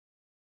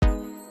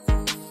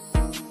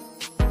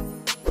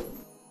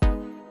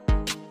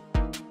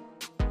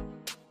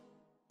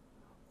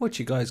What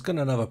you guys, got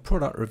another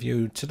product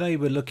review. Today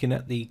we're looking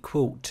at the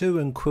Kwilt 2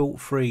 and Kwilt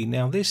 3.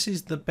 Now this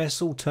is the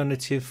best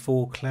alternative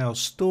for cloud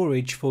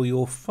storage for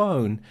your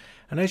phone,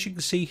 and as you can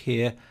see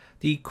here,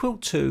 the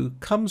Kwilt 2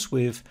 comes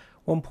with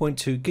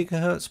 1.2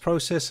 GHz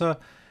processor,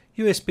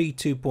 USB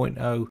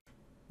 2.0,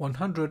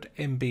 100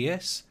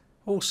 MBS.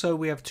 Also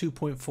we have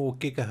 2.4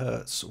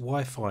 GHz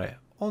Wi-Fi.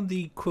 On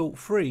the Kwilt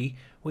 3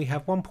 we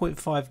have 1.5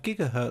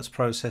 GHz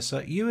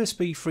processor,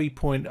 USB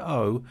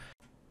 3.0,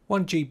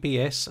 1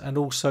 GBS and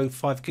also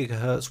 5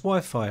 GHz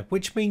Wi-Fi,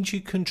 which means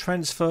you can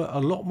transfer a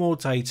lot more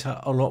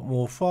data a lot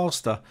more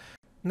faster.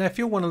 Now if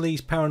you're one of these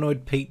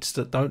paranoid peeps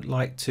that don't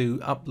like to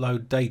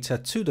upload data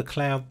to the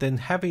cloud, then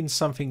having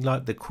something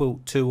like the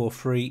Kwilt 2 or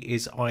 3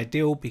 is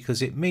ideal,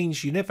 because it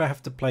means you never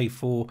have to pay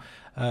for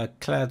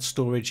cloud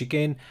storage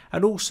again,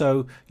 and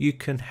also you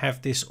can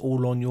have this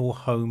all on your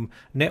home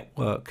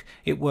network.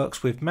 It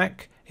works with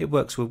Mac, it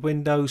works with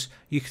Windows.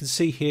 You can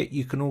see here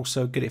you can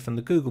also get it from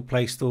the Google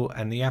Play Store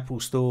and the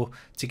Apple Store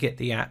to get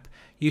the app.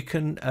 You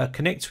can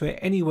connect to it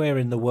anywhere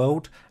in the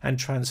world and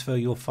transfer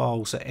your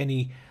files at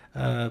any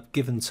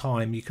given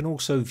time. You can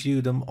also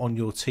view them on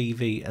your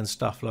TV and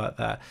stuff like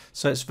that,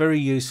 so it's very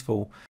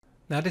useful.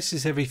 Now this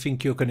is everything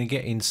you're going to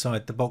get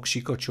inside the box.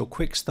 You've got your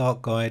quick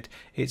start guide.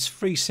 It's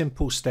 3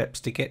 simple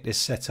steps to get this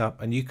set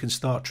up, and you can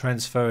start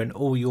transferring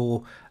all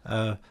your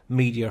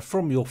media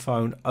from your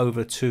phone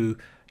over to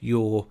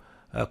your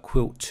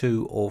Kwilt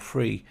 2 or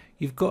 3.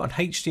 You've got an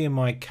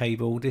HDMI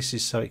cable. This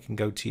is so it can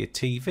go to your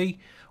TV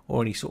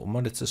or any sort of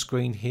monitor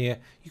screen here.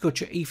 You've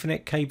got your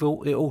Ethernet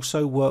cable. It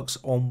also works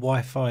on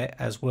Wi-Fi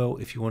as well.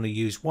 If you want to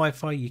use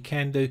Wi-Fi you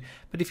can do,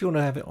 but if you want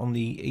to have it on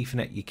the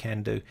Ethernet you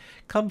can do.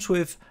 Comes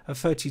with a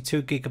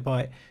 32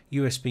 GB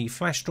USB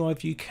flash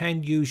drive. You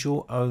can use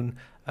your own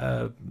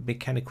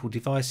mechanical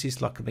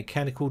devices like a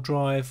mechanical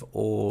drive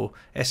or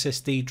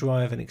SSD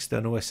drive, an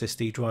external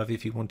SSD drive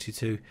if you wanted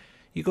to.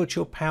 You got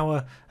your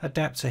power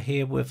adapter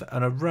here with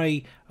an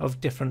array of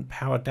different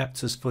power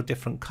adapters for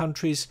different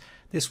countries.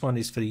 This one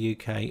is for the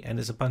UK, and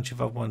there's a bunch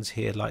of other ones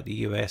here like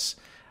the US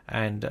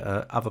and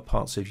other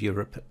parts of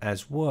Europe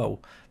as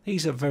well.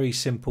 These are very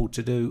simple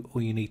to do.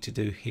 All you need to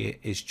do here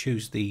is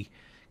choose the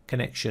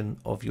connection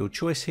of your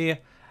choice here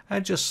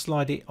and just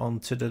slide it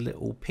onto the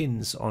little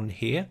pins on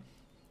here.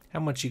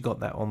 And once you got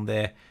that on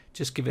there,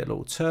 just give it a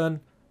little turn,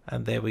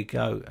 and there we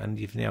go, and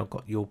you've now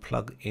got your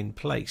plug in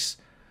place.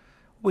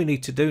 What we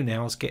need to do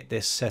now is get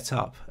this set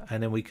up,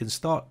 and then we can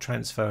start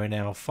transferring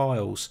our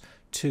files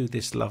to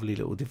this lovely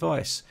little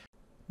device.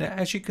 Now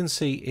as you can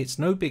see, it's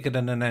no bigger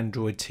than an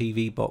Android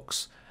TV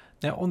box.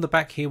 Now on the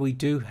back here we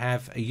do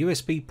have a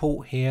USB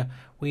port here,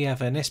 we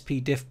have an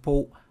SPDIF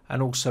port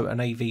and also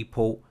an AV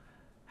port,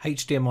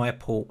 HDMI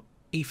port,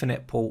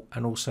 Ethernet port,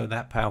 and also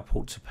that power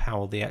port to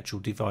power the actual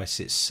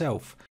device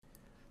itself.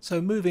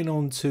 So moving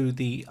on to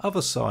the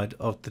other side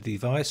of the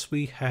device,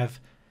 we have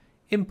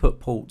input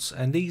ports,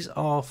 and these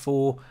are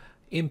for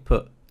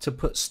input to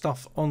put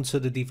stuff onto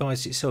the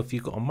device itself.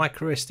 You've got a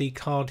micro SD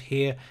card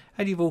here,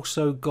 and you've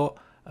also got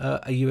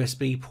a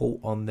USB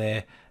port on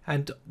there,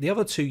 and the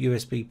other 2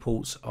 USB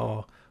ports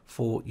are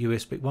for one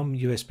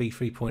USB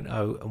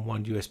 3.0 and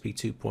one USB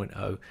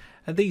 2.0,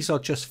 and these are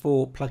just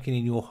for plugging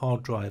in your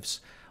hard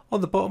drives.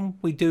 On the bottom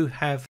we do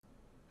have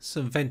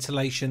some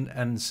ventilation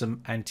and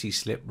some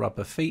anti-slip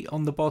rubber feet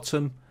on the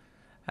bottom.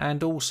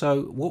 And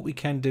also what we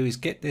can do is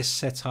get this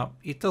set up.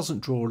 It doesn't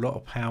draw a lot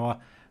of power,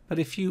 but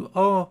if you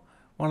are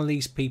one of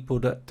these people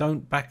that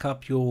don't back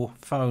up your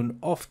phone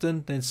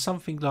often, then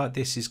something like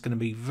this is going to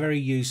be very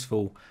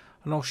useful,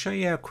 and I'll show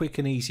you how quick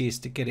and easy it is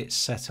to get it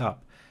set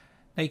up.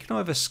 Now you can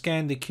either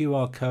scan the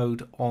QR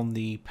code on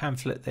the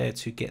pamphlet there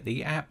to get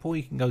the app, or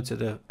you can go to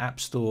the App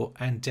Store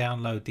and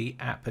download the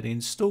app and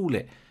install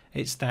it.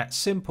 It's that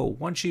simple.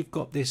 Once you've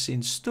got this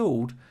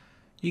installed,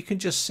 you can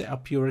just set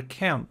up your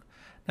account.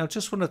 Now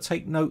just want to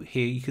take note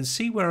here, you can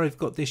see where I've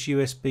got this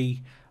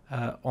USB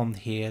on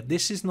here.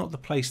 This is not the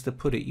place to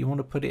put it. You want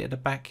to put it at the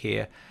back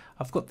here.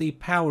 I've got the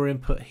power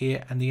input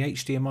here and the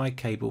HDMI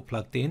cable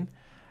plugged in,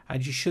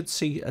 and you should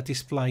see a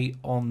display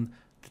on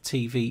the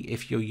TV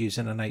if you're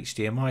using an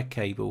HDMI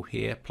cable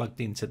here plugged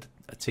into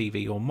a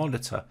TV or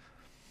monitor.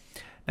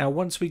 Now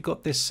once we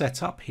got this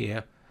set up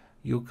here,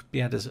 you'll be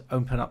able to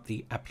open up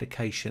the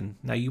application.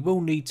 Now you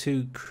will need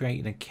to create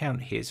an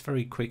account here. It's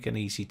very quick and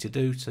easy to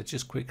do, so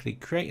just quickly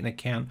create an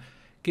account,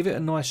 give it a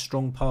nice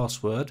strong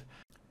password.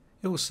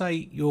 It will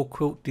say your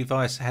Kwilt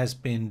device has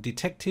been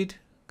detected,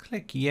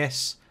 click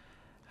yes,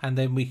 and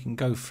then we can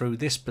go through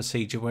this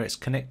procedure where it's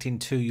connecting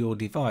to your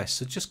device.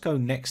 So just go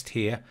next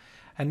here,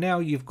 and now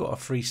you've got a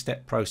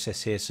 3-step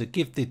process here. So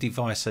give the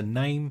device a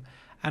name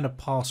and a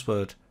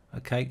password.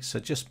 Okay, so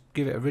just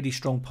give it a really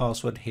strong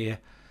password here,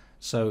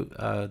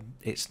 so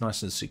it's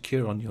nice and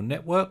secure on your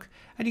network.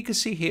 And you can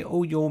see here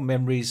all your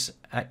memories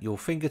at your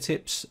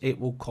fingertips. It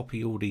will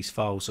copy all these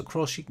files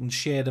across. You can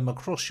share them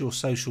across your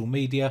social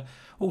media,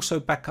 also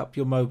back up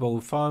your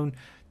mobile phone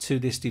to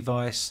this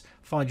device,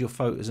 find your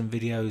photos and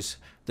videos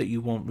that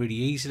you want really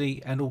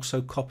easily, and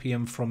also copy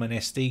them from an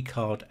SD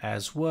card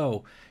as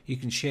well. You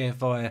can share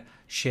via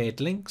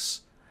shared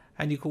links,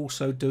 and you can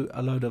also do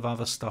a load of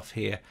other stuff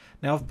here.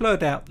 Now I've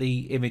blurred out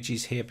the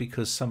images here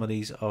because some of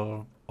these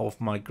are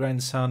of my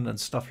grandson and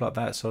stuff like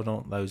that, so I don't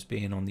want those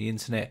being on the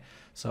internet,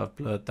 so I've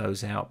blurred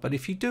those out. But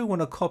if you do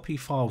want to copy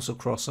files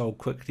across, I'll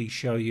quickly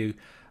show you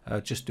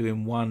just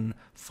doing one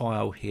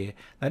file here.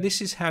 Now this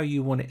is how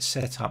you want it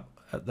set up.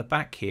 At the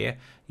back here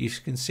you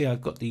can see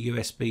I've got the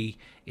USB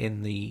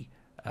in the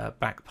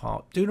back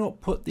part. Do not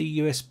put the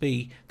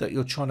USB that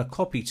you're trying to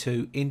copy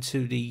to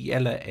into the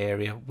yellow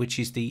area, which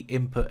is the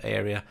input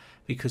area,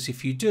 because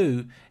if you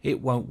do,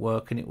 it won't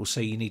work and it will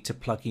say you need to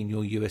plug in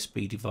your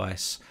USB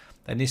device,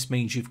 and this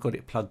means you've got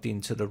it plugged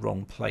into the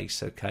wrong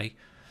place. Okay,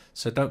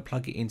 so don't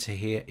plug it into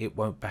here, it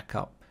won't back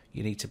up.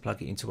 You need to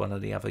plug it into one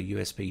of the other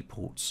USB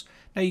ports.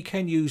 Now you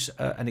can use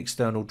an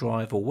external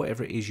drive or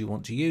whatever it is you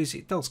want to use.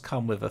 It does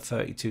come with a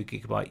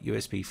 32GB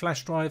USB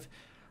flash drive.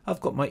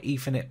 I've got my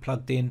Ethernet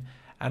plugged in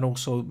and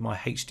also my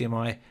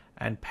HDMI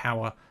and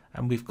power,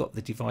 and we've got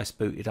the device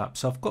booted up.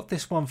 So I've got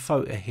this one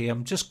photo here.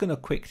 I'm just going to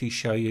quickly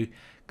show you.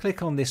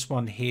 Click on this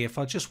one here. If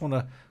I just want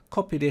to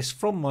copy this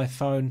from my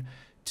phone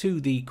to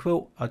the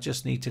Kwilt, I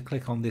just need to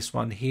click on this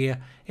one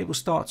here. It will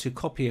start to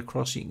copy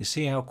across. You can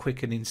see how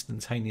quick and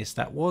instantaneous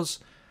that was.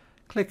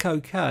 Click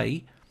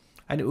OK,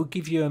 and it will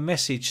give you a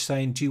message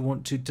saying, do you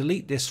want to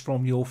delete this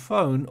from your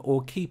phone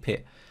or keep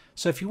it?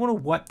 So if you want to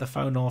wipe the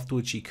phone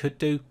afterwards, you could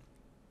do.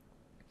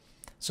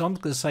 So I'm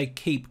going to say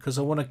keep, because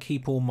I want to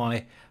keep all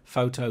my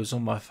photos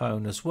on my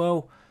phone as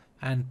well.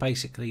 And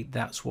basically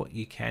that's what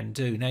you can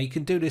do. Now you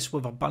can do this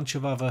with a bunch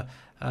of other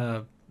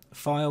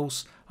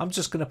files. I'm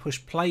just going to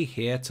push play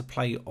here to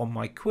play on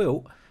my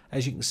Kwilt,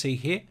 as you can see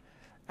here.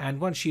 And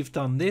once you've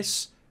done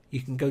this,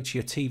 you can go to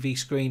your TV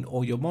screen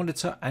or your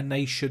monitor and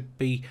they should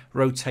be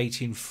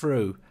rotating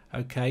through.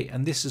 Okay,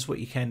 and this is what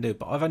you can do,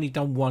 but I've only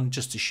done one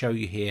just to show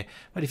you here.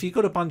 But if you've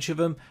got a bunch of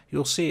them,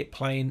 you'll see it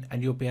playing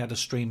and you'll be able to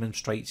stream them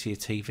straight to your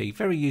TV.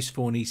 Very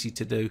useful and easy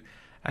to do,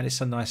 and it's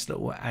a nice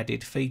little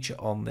added feature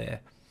on there.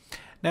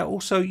 Now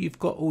also you've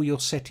got all your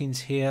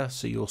settings here,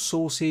 so your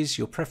sources,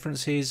 your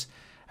preferences,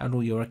 and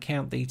all your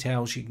account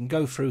details. You can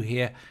go through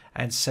here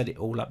and set it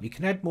all up. You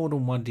can add more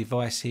than one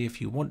device here if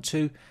you want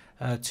to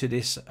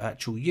this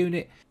actual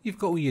unit. You've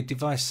got all your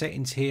device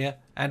settings here,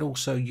 and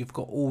also you've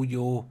got all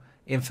your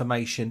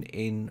information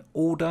in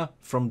order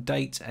from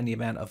date, and the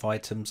amount of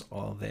items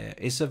are there.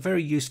 It's a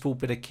very useful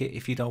bit of kit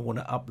if you don't want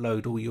to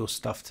upload all your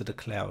stuff to the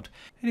cloud.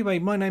 Anyway,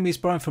 my name is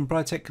Brian from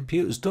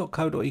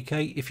briteccomputers.co.uk.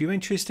 If you're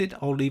interested,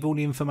 I'll leave all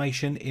the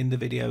information in the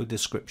video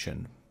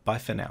description. Bye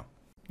for now.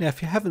 Now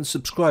if you haven't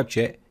subscribed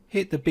yet,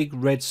 hit the big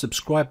red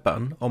subscribe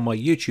button on my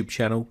YouTube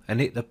channel and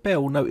hit the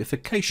bell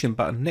notification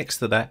button next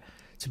to that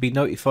to be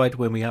notified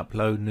when we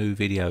upload new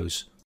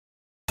videos.